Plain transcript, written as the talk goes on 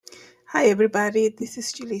Hi everybody, this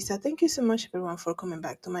is Julissa. Thank you so much everyone for coming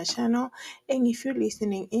back to my channel. And if you're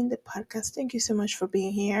listening in the podcast, thank you so much for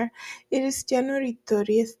being here. It is January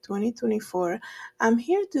 30th, 2024. I'm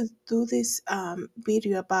here to do this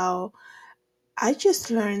video about I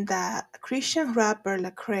just learned that Christian rapper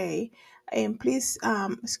Lecrae, and please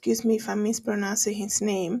excuse me if I'm mispronouncing his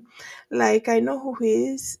name. Like I know who he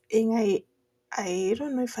is, and I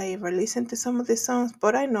don't know if I ever listened to some of the songs,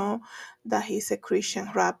 but I know that he's a Christian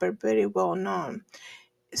rapper, very well known.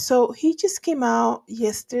 So he just came out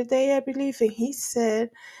yesterday, I believe, and he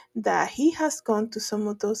said that he has gone to some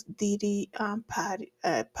of those Diddy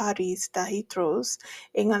parties that he throws,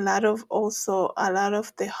 and a lot of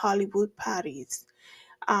the Hollywood parties.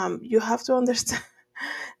 You have to understand,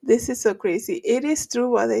 this is so crazy. It is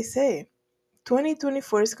true what they say.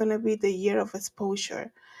 2024 is going to be the year of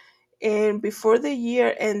exposure. And before the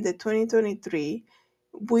year ended, 2023,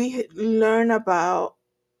 we learn about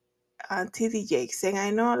TD Jakes. And I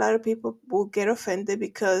know a lot of people will get offended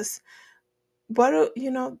because,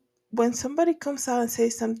 when somebody comes out and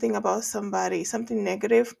says something about somebody, something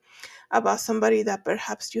negative about somebody that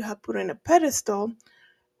perhaps you have put on a pedestal,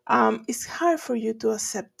 it's hard for you to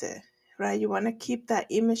accept it, right? You want to keep that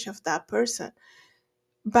image of that person.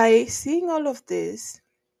 By seeing all of this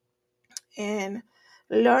and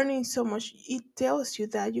learning so much, it tells you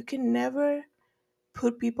that you can never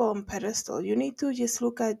put people on pedestal. You need to just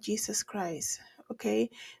look at Jesus Christ, okay?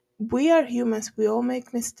 We are humans. We all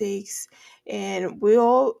make mistakes, and we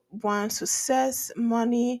all want success,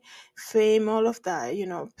 money, fame, all of that.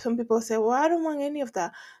 Some people say, "Well, I don't want any of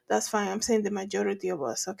that." That's fine. I'm saying the majority of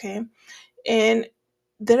us, okay? And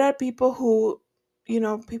there are people who,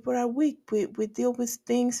 people are weak. We deal with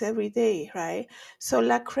things every day, right? So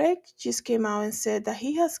Lecrae just came out and said that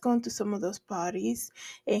he has gone to some of those parties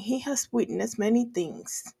and he has witnessed many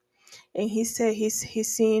things. And he said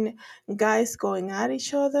he's seen guys going at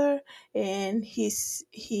each other, and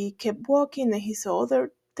he kept walking and he saw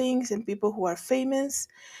other things and people who are famous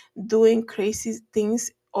doing crazy things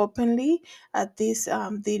openly at these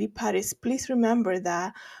Diddy parties. Please remember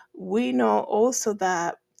that we know also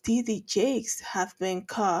that Diddy Jakes have been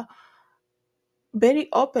caught very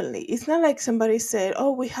openly. It's not like somebody said,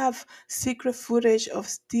 "Oh, we have secret footage of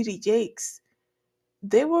Diddy Jakes."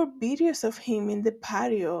 There were videos of him in the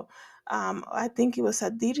patio. I think it was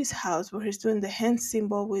at Diddy's house where he's doing the hand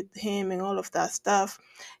symbol with him and all of that stuff.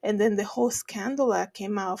 And then the whole scandal that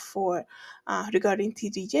came out for regarding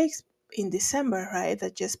TD Jakes in December, right?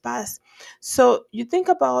 That just passed. So you think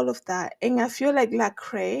about all of that, and I feel like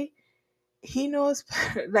Lecrae, he knows.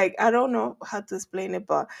 Like I don't know how to explain it,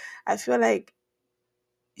 but I feel like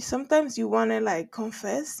sometimes you want to like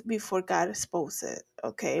confess before God exposes it,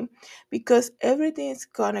 okay? Because everything is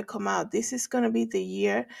gonna come out. This is gonna be the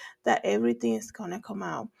year that everything is gonna come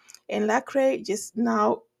out. And Lecrae just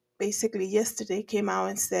now, basically yesterday, came out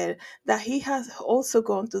and said that he has also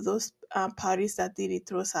gone to those parties that Diddy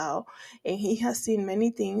throws out, and he has seen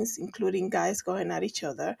many things, including guys going at each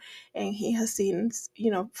other, and he has seen,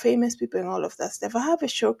 famous people and all of that stuff. I have a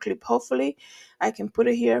short clip. Hopefully, I can put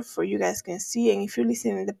it here for you guys can see. And if you're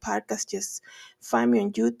listening to the podcast, just find me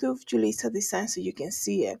on YouTube, Julissa Design, so you can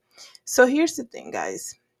see it. So here's the thing,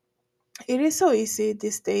 guys. It is so easy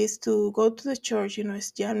these days to go to the church,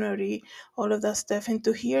 it's January, all of that stuff, and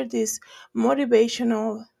to hear this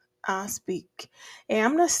motivational speak. And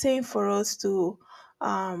I'm not saying for us to,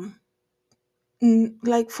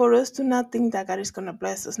 like for us to not think that God is going to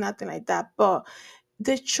bless us, nothing like that. But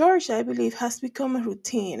the church, I believe, has become a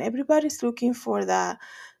routine. Everybody's looking for that,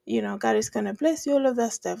 God is going to bless you, all of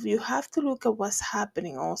that stuff. You have to look at what's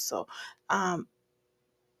happening also. Um,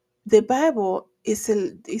 the Bible is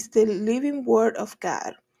the living word of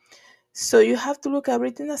God. So you have to look at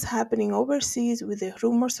everything that's happening overseas with the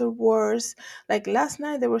rumors of wars. Like last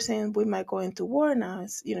night, they were saying we might go into war. Now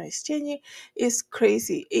it's changing. It's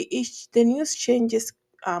crazy. The news changes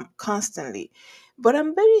constantly. But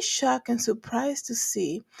I'm very shocked and surprised to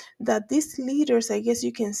see that these leaders, I guess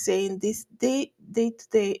you can say, in this day to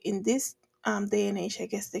day, in this day and age, I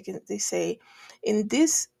guess they say, in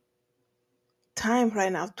this time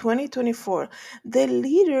right now, 2024, the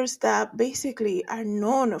leaders that basically are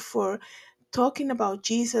known for talking about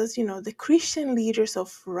Jesus, the Christian leaders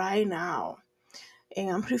of right now. And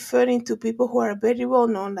I'm referring to people who are very well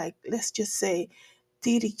known, like let's just say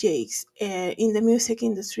T.D. Jakes, and in the music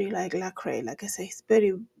industry, like Lecrae, like I say, it's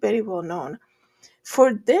very, very well known.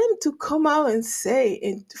 For them to come out and say,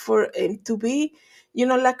 and to be,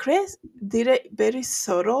 Lecrae did it very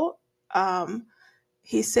subtle.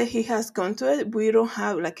 He said he has gone to it. We don't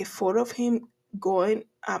have like a photo of him going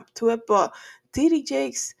up to it, but T.D.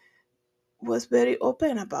 Jakes was very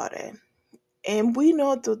open about it. And we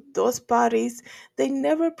know that those parties, they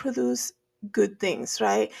never produce good things,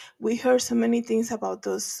 right? We heard so many things about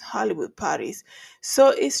those Hollywood parties. So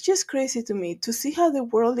it's just crazy to me to see how the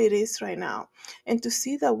world it is right now, and to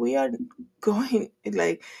see that we are going,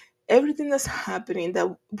 like, everything that's happening,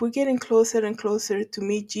 that we're getting closer and closer to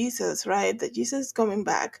meet Jesus, right? That Jesus is coming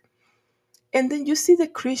back. And then you see the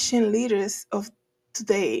Christian leaders of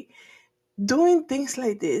today doing things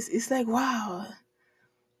like this. It's like, wow,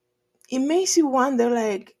 it makes you wonder,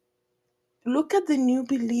 like, look at the new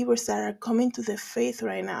believers that are coming to the faith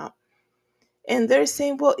right now. And they're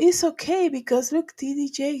saying, well, it's okay because look,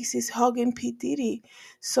 TD Jakes is hugging P. Diddy.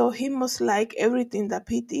 So he must like everything that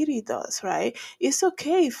P. Diddy does, right? It's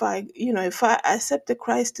okay if if I accept the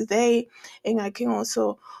Christ today, and I can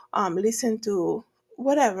also listen to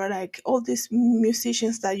whatever, like all these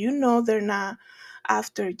musicians that they're not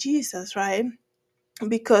after Jesus, right?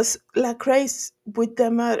 Because Lecrae is with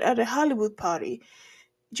them at a Hollywood party.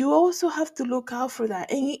 You also have to look out for that.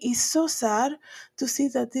 And it is so sad to see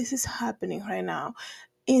that this is happening right now.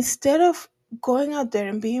 Instead of going out there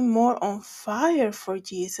and being more on fire for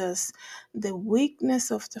Jesus, the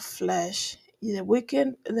weakness of the flesh, the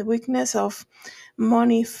weakness of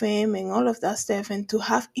money, fame, and all of that stuff, and to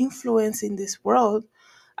have influence in this world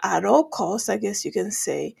at all costs, I guess you can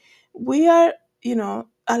say, we are,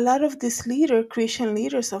 a lot of these Christian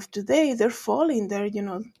leaders of today, they're falling.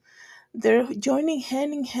 They're joining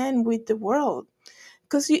hand in hand with the world.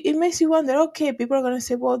 Because it makes you wonder, okay, people are going to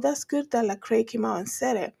say, well, that's good that Lecrae came out and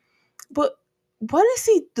said it. But what is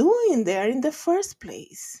he doing there in the first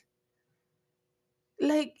place?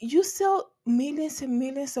 Like, you sell millions and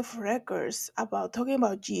millions of records about talking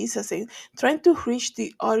about Jesus and trying to reach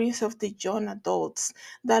the audience of the young adults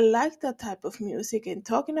that like that type of music and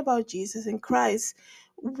talking about Jesus and Christ.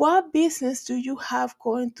 What business do you have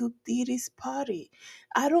going to Diddy's party?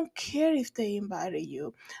 I don't care if they invited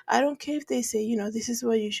you. I don't care if they say, this is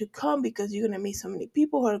where you should come because you're going to meet so many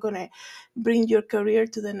people who are going to bring your career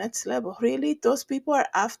to the next level. Really? Those people are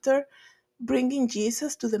after bringing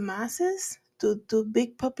Jesus to the masses, to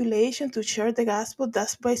big population, to share the gospel.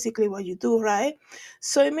 That's basically what you do, right?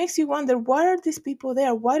 So it makes you wonder, what are these people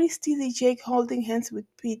there? What is TD Jake holding hands with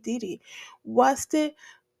P. Diddy? What's the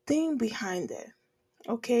thing behind it?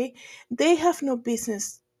 Okay, they have no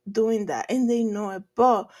business doing that, and they know it.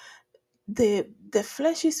 But the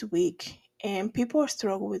flesh is weak, and people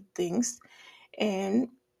struggle with things, and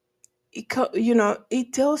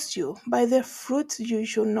it tells you by their fruits you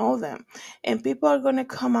should know them. And people are going to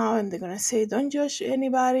come out and they're going to say, don't judge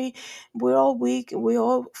anybody, we're all weak, we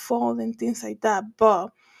all fall, and things like that. But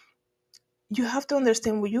you have to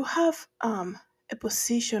understand, when you have a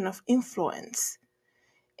position of influence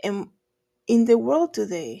and in the world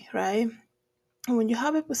today, right? When you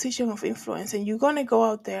have a position of influence and you're going to go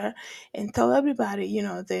out there and tell everybody,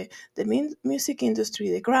 the music industry,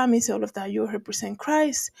 the Grammys, all of that, you represent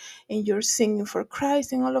Christ and you're singing for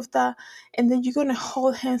Christ and all of that, and then you're going to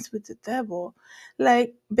hold hands with the devil.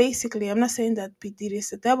 Like, basically, I'm not saying that P. Diddy is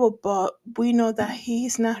the devil, but we know that he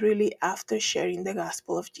is not really after sharing the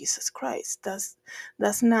gospel of Jesus Christ.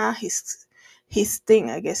 That's not his thing,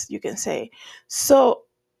 I guess you can say. So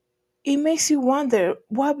it makes you wonder,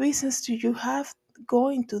 what business do you have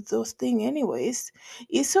going to those things anyways?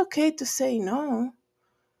 It's okay to say no,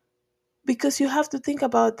 because you have to think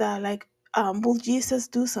about that, like, will Jesus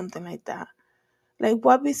do something like that? Like,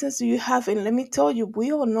 what business do you have? And let me tell you,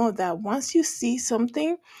 we all know that once you see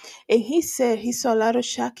something, and he said he saw a lot of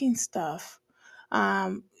shocking stuff.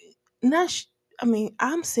 um not sh- I mean,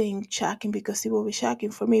 I'm saying shocking because it will be shocking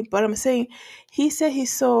for me, but I'm saying he said he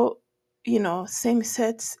saw, same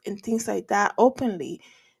sets and things like that openly,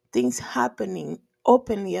 things happening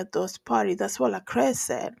openly at those parties. That's what Lecrae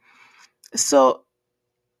said. So,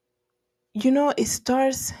 it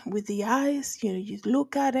starts with the eyes. You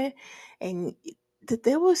look at it, and the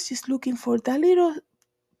devil's just looking for that little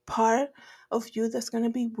part of you that's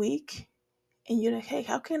gonna be weak, and you're like, hey,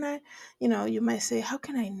 how can I, you might say, how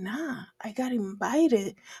can I not? I got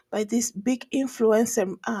invited by this big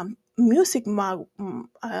influencer, music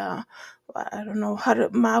I don't know how to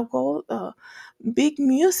mogul, big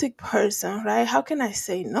music person, right? How can I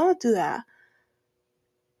say no to that?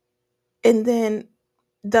 And then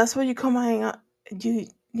that's what you come out,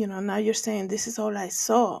 now you're saying, this is all I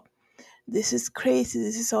saw. This is crazy.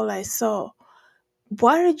 This is all I saw.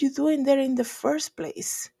 What are you doing there in the first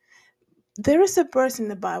place? There is a verse in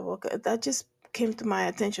the Bible that just came to my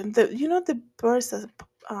attention. The verse that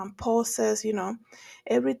Paul says,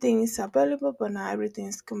 everything is available, but not everything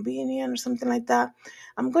is convenient, or something like that.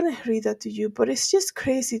 I'm gonna read that to you, but it's just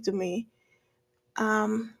crazy to me.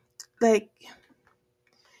 Um, like,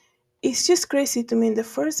 it's just crazy to me in the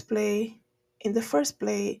first play, in the first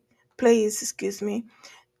play, place, excuse me.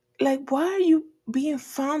 Like, why are you being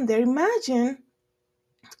found there?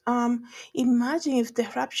 Um, imagine if the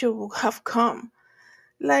rapture would have come.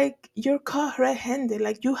 Like, you're caught red-handed.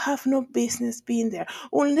 Like, you have no business being there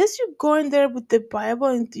unless you go in there with the Bible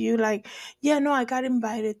and you like, yeah, no, I got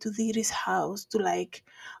invited to Diddy's house to like,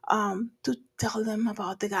 to tell them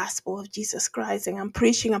about the gospel of Jesus Christ, and I'm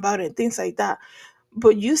preaching about it, things like that.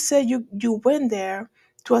 But you said you went there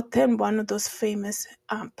to attend one of those famous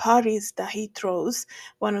parties that he throws.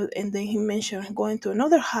 And then he mentioned going to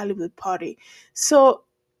another Hollywood party. So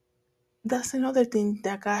that's another thing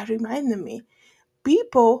that God reminded me.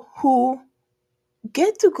 People who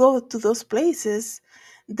get to go to those places,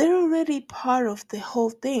 they're already part of the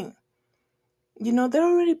whole thing. They're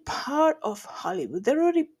already part of Hollywood. They're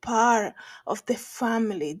already part of the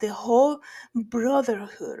family, the whole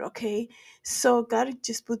brotherhood, okay? So God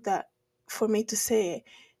just put that for me to say,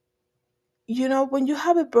 when you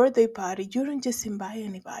have a birthday party, you don't just invite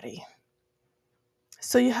anybody.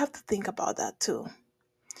 So you have to think about that too.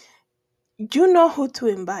 You know who to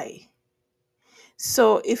invite.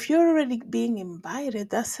 So if you're already being invited,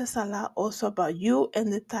 that says a lot also about you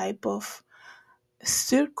and the type of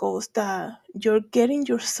circles that you're getting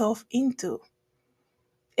yourself into.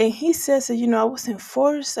 And he says that, I wasn't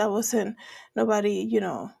forced, I wasn't, nobody,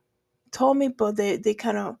 told me, but they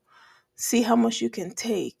kind of see how much you can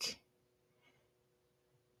take.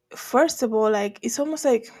 First of all, like, it's almost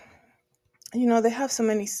like, they have so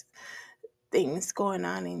many things going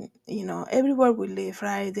on in, everywhere we live,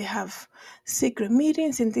 right? They have secret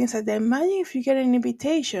meetings and things like that. Imagine if you get an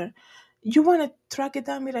invitation, you want to track it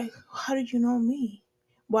down, be like, how do you know me?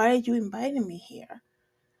 Why are you inviting me here?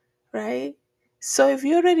 Right? So if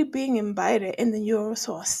you're already being invited and then you're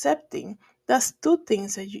also accepting, that's two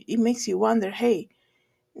things that it makes you wonder, hey,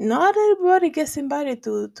 not everybody gets invited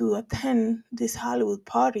to attend these Hollywood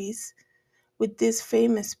parties with these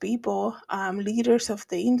famous people, leaders of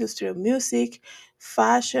the industry of music,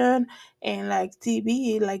 fashion, and like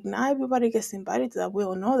TV. Like, not everybody gets invited to that. We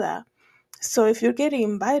all know that. So if you're getting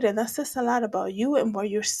invited, that says a lot about you and what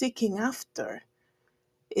you're seeking after.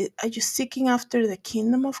 Are you seeking after the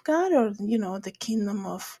kingdom of God, or the kingdom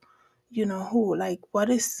of who? Like, what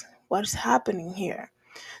is happening here?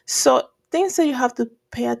 So things that you have to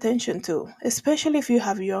pay attention to, especially if you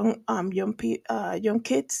have young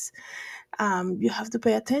kids. You have to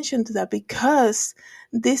pay attention to that, because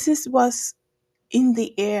this is what's in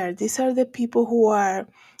the air. These are the people who are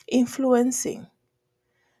influencing.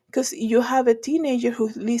 Because you have a teenager who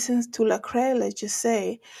listens to Lecrae, let's just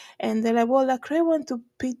say, and they're like, well, Lecrae went to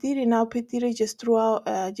P-Diddy. Now P-Diddy just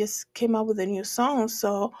came out with a new song.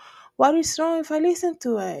 So what is wrong if I listen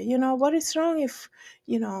to it? What is wrong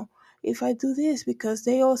you know, if I do this? Because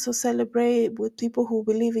they also celebrate with people who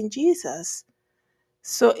believe in Jesus.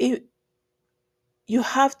 So you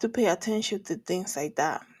have to pay attention to things like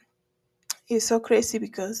that. It's so crazy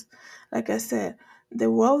because, like I said,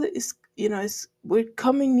 the world is, we're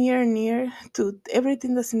coming near and near to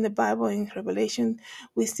everything that's in the Bible. In Revelation,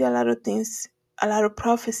 we see a lot of things, a lot of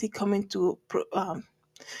prophecy coming to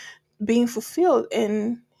being fulfilled.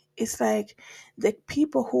 And it's like the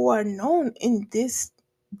people who are known in these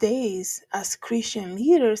days as Christian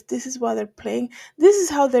leaders, this is what they're playing. This is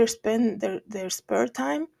how they spend their spare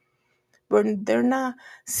time when they're not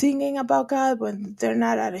singing about God, when they're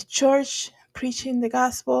not at a church preaching the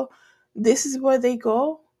gospel. This is where they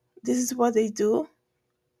go. This is what they do.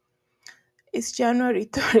 It's January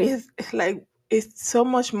 30th. Like, it's so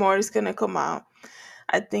much more is going to come out.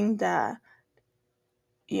 I think that,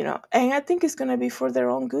 and I think it's going to be for their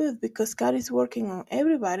own good, because God is working on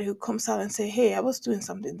everybody who comes out and say, hey, I was doing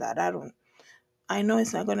something that I know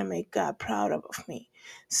it's not going to make God proud of me.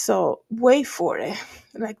 So wait for it.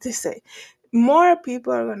 Like they say, more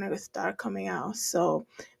people are going to start coming out. So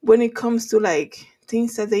when it comes to like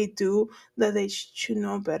things that they do, that they should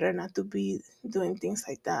know better not to be doing things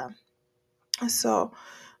like that. So,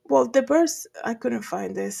 well, the verse, I couldn't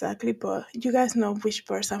find it exactly, but you guys know which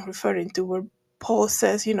verse I'm referring to, where Paul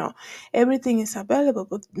says, everything is available,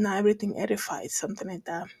 but not everything edifies, something like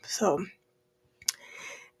that. So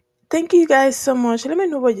thank you guys so much. Let me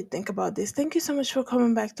know what you think about this. Thank you so much for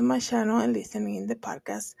coming back to my channel and listening in the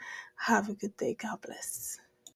podcast. Have a good day. God bless.